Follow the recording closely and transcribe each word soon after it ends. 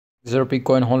XRP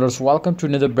coin holders, welcome to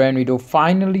another brand video.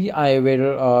 Finally, I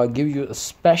will give you a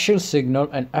special signal,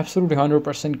 an absolutely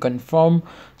 100% confirmed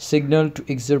signal to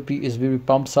XRP is will be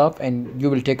pumps up and you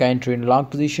will take an entry in long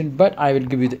position. But I will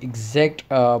give you the exact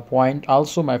point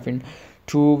also, my friend,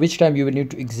 to which time you will need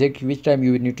to exit, which time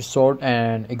you will need to sort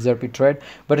and XRP trade.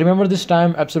 But remember, this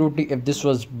time absolutely, if this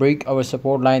was break our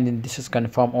support line, then this is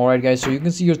confirmed. All right guys, so you can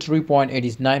see your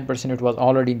 3.89%, it was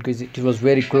already increased, it was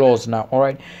very close now. All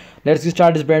right, let's get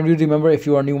started this brand new. Remember, if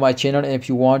you are new to my channel and if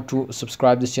you want to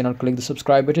subscribe this channel, click the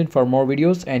subscribe button for more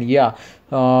videos. And yeah,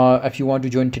 if you want to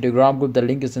join Telegram group, the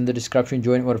link is in the description.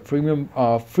 Join our premium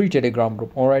free Telegram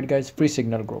group. All right guys, free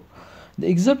signal group. The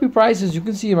XRP prices, you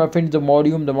can see, my friend, the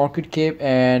volume, the market cap,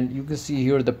 and you can see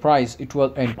here the price, it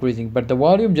was increasing, but the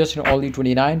volume just only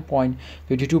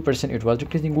 29.52%, it was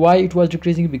decreasing. Why it was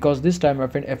decreasing? Because this time, my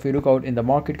friend, if you look out in the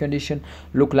market condition,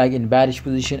 look like in bearish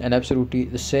position, and absolutely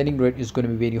the selling rate is going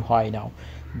to be very high now,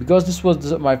 because this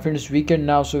was my friends weekend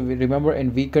now. So we remember,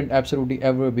 in weekend, absolutely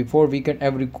before weekend,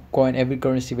 every coin, every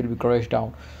currency will be crashed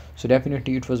down. So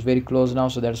definitely it was very close now,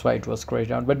 so that's why it was crashed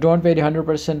down. But don't worry,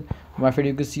 100%, my friend,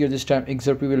 you can see here this time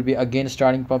XRP will be again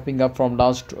starting pumping up from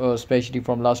last especially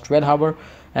from last 12 hour,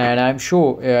 and I'm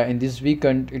sure in this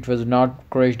weekend it was not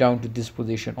crashed down to this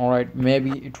position. All right,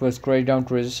 maybe it was crashed down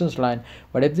to resistance line,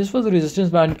 but if this was a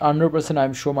resistance line, 100%,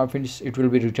 I'm sure, my friends, it will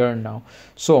be returned now.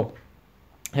 So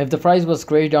if the price was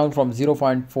crashed down from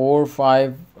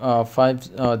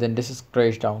 0.455 then this is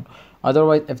crashed down.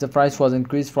 Otherwise, if the price was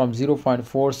increased from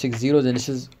 0.460, then this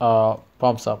is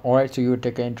pumps up. All right, so you would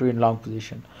take an entry in long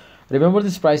position. Remember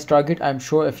this price target. I'm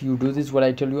sure if you do this, what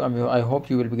I tell you, I hope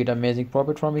you will get amazing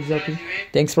profit from XRP.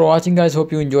 Thanks for watching guys,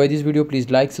 hope you enjoy this video.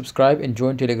 Please like, subscribe, and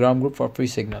join Telegram group for free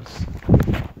signals.